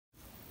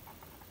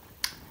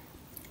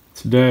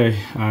Today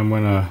I'm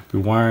going to be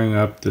wiring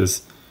up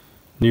this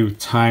new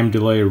time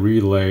delay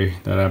relay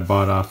that I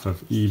bought off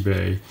of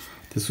eBay.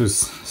 This was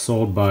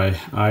sold by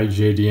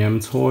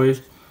iJDM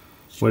Toy.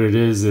 What it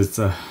is, it's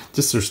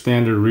just their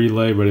standard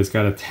relay, but it's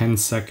got a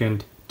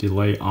 10-second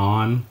delay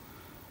on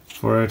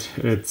for it.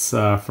 It's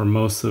for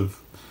most of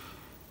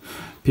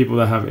people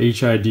that have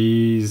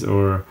HIDs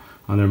or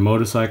on their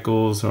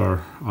motorcycles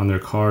or on their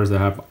cars that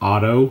have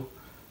auto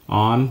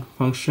on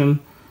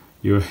function.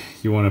 You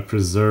want to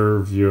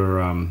preserve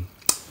your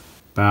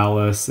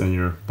ballast and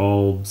your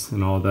bulbs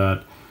and all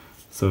that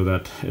so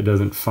that it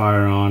doesn't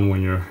fire on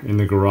when you're in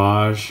the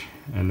garage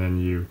and then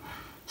you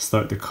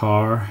start the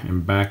car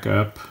and back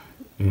up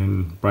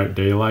in bright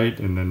daylight,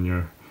 and then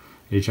your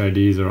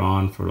HIDs are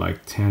on for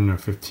like 10 or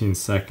 15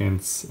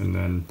 seconds and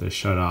then they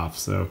shut off.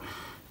 So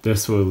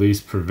this will at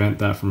least prevent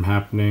that from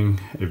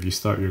happening. If you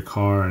start your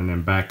car and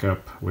then back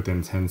up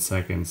within 10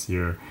 seconds,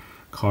 your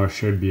car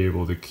should be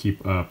able to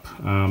keep up.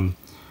 I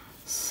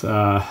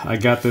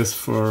got this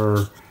for,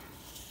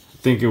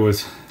 I think it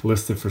was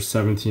listed for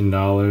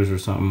 $17 or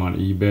something on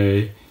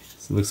eBay.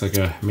 So it looks like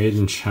a made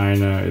in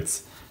China.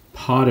 It's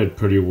potted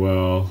pretty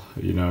well.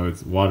 You know,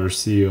 it's water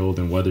sealed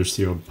and weather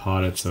sealed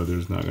potted, so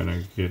there's not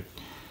gonna get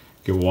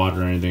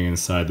water or anything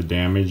inside to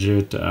damage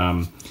it.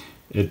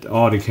 It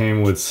already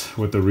came with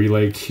the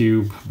relay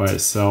cube by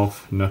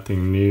itself,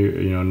 nothing new,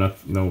 you know,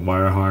 no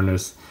wire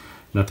harness,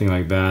 nothing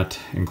like that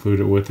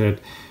included with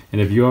it. And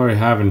if you already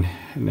have an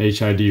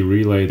HID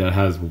relay that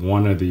has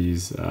one of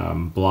these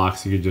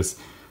blocks, you could just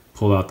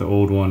pull out the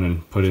old one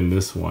and put in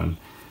this one.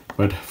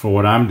 But for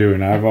what I'm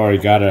doing, I've already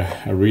got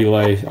a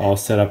relay all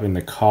set up in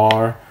the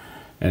car,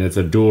 and it's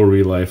a dual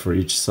relay for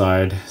each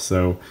side.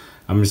 So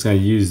I'm just going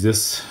to use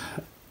this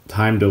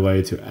time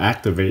delay to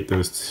activate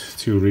those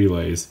two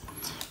relays.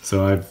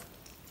 So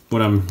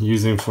what I'm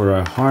using for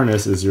a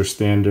harness is your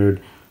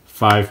standard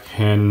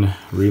 5-pin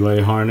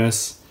relay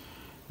harness.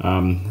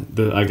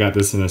 I got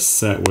this in a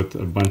set with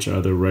a bunch of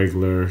other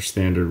regular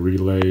standard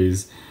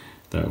relays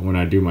that when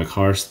I do my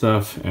car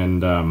stuff,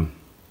 and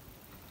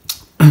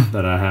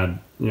that I had,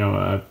 you know,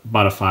 I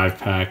bought a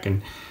 5-pack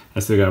and I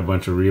still got a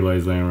bunch of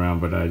relays laying around,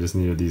 but I just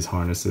needed these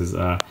harnesses.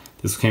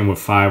 This came with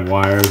 5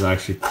 wires. I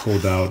actually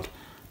pulled out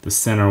the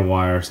center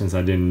wire since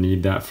I didn't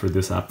need that for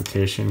this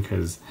application,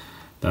 because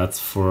that's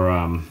for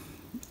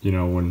you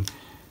know,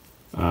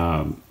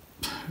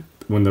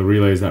 when the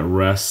relay is at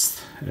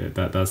rest,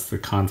 that's the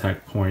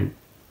contact point,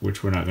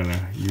 which we're not going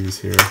to use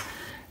here.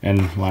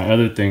 And my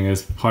other thing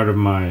is, part of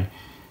my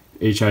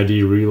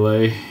HID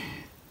relay,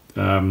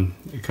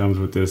 it comes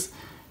with this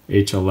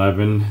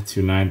H11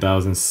 to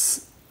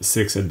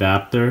 9006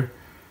 adapter,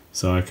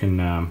 so I can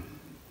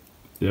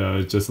you know,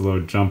 it's just a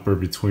little jumper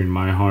between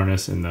my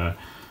harness and the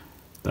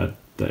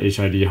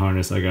HID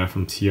harness I got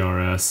from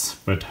TRS.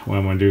 But what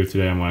I'm going to do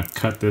today, I'm going to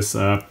cut this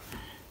up,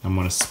 I'm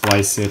going to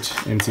splice it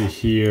into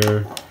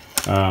here,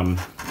 and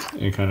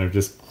kind of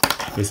just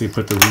basically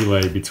put the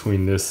relay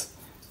between this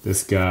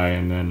guy,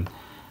 and then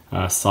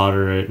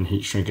solder it and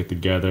heat shrink it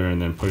together,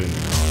 and then put it in the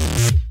car.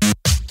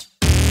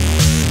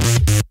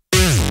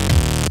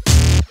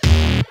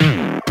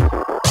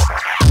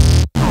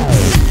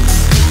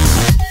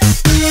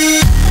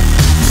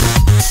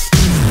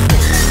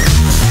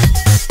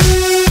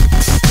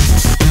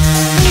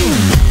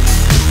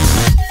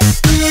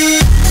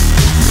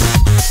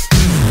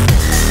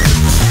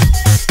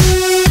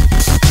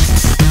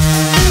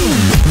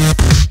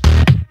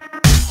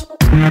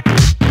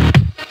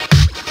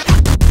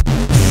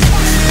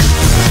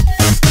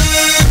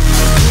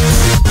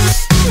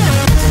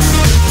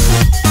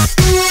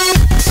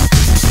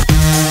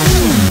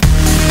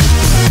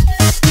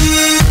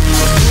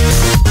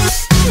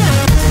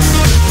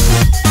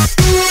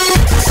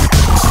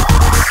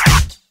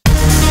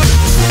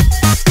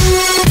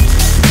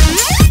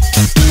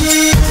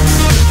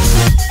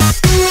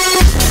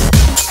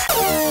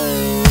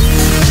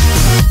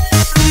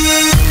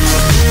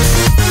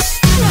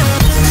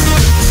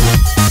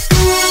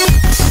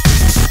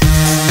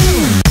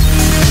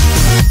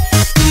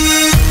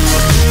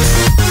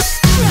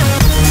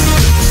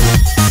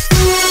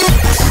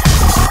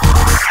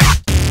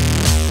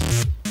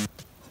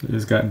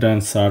 Just got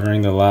done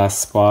soldering the last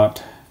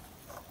spot.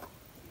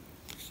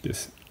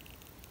 Just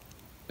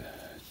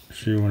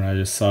when I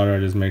just solder, I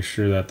just make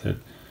sure that the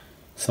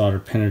solder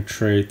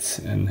penetrates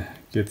and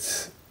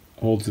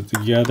holds it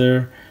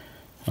together.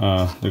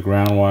 The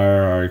ground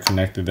wire, I already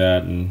connected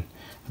that, and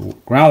the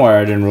ground wire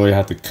I didn't really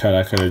have to cut.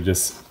 I could have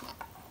just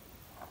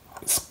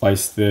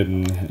spliced it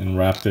and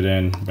wrapped it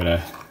in, but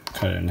I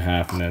cut it in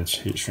half and then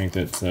heat shrinked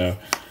it. So,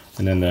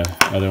 and then the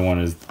other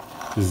one this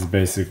is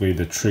basically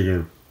the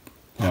trigger,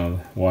 you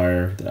know,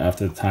 wire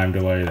after the time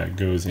delay that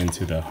goes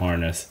into the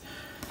harness.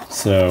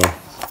 So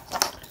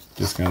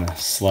just gonna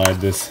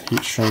slide this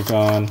heat shrink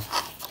on,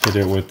 hit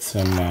it with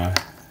some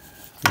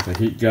with a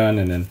heat gun,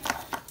 and then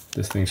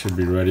this thing should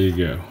be ready to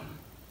go.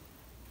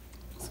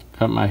 So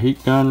got my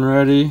heat gun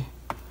ready.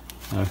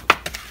 I've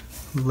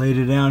laid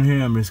it down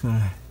here. I'm just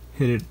gonna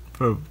hit it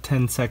for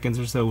 10 seconds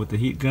or so with the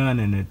heat gun,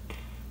 and it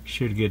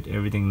should get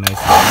everything nice.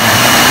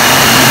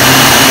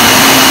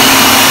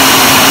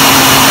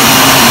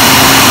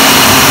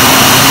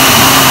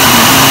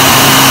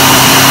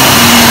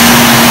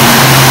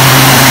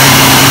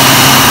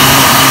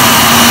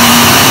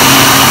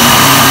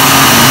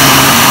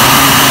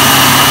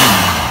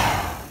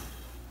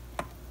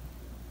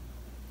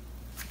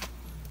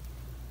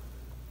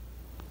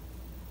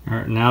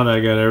 Alright, now that I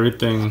got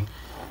everything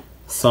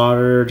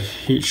soldered,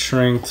 heat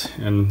shrinked,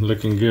 and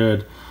looking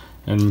good,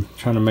 and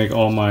trying to make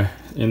all my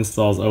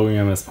installs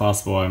OEM as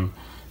possible, I'm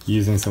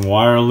using some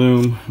wire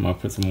loom. I'm gonna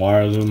put some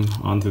wire loom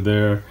onto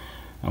there.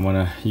 I'm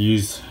gonna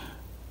use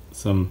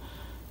this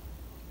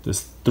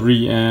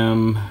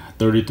 3M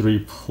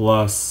 33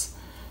 plus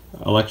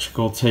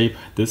electrical tape.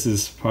 This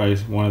is probably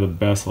one of the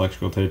best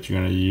electrical tapes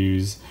you're gonna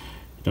use.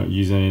 You don't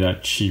use any of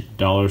that cheap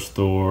dollar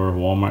store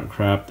Walmart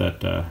crap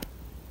that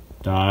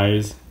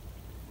dies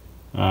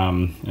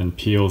and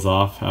peels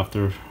off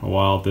after a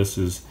while. This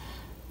is,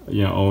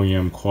 you know,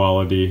 OEM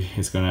quality.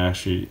 It's gonna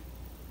actually,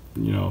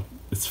 you know,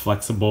 it's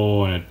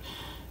flexible and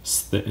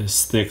it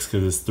sticks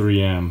because it's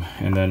 3M.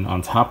 And then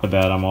on top of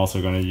that, I'm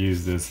also gonna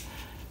use this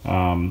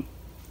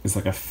it's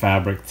like a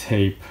fabric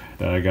tape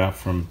that I got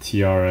from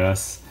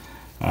TRS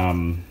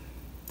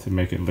to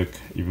make it look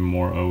even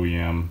more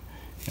OEM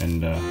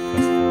and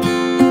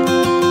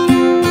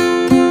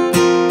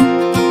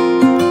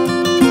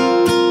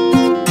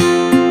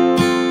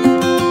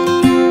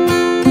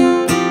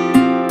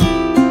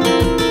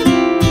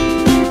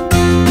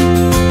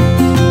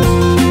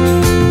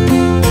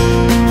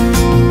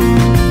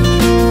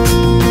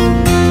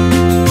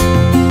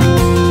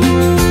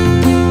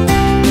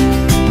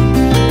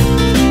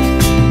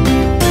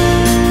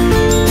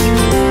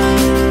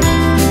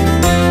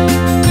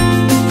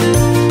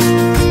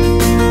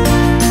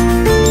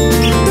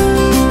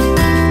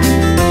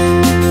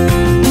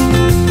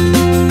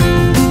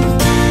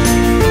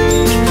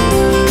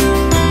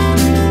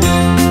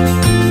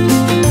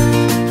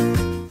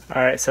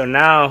so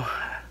now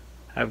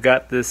I've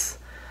got this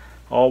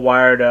all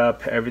wired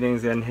up,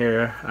 everything's in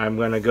here. I'm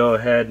gonna go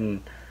ahead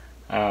and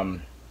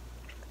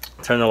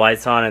turn the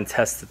lights on and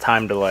test the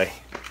time delay.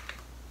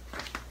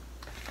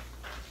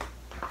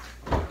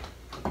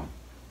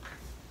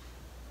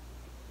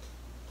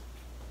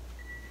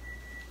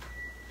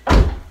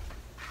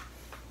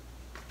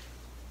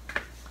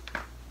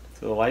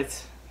 So the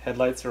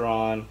headlights are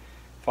on,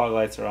 fog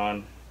lights are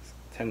on,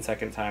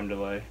 10-second time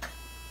delay.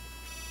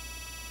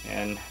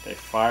 And they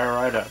fire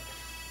right up.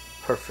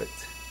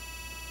 Perfect.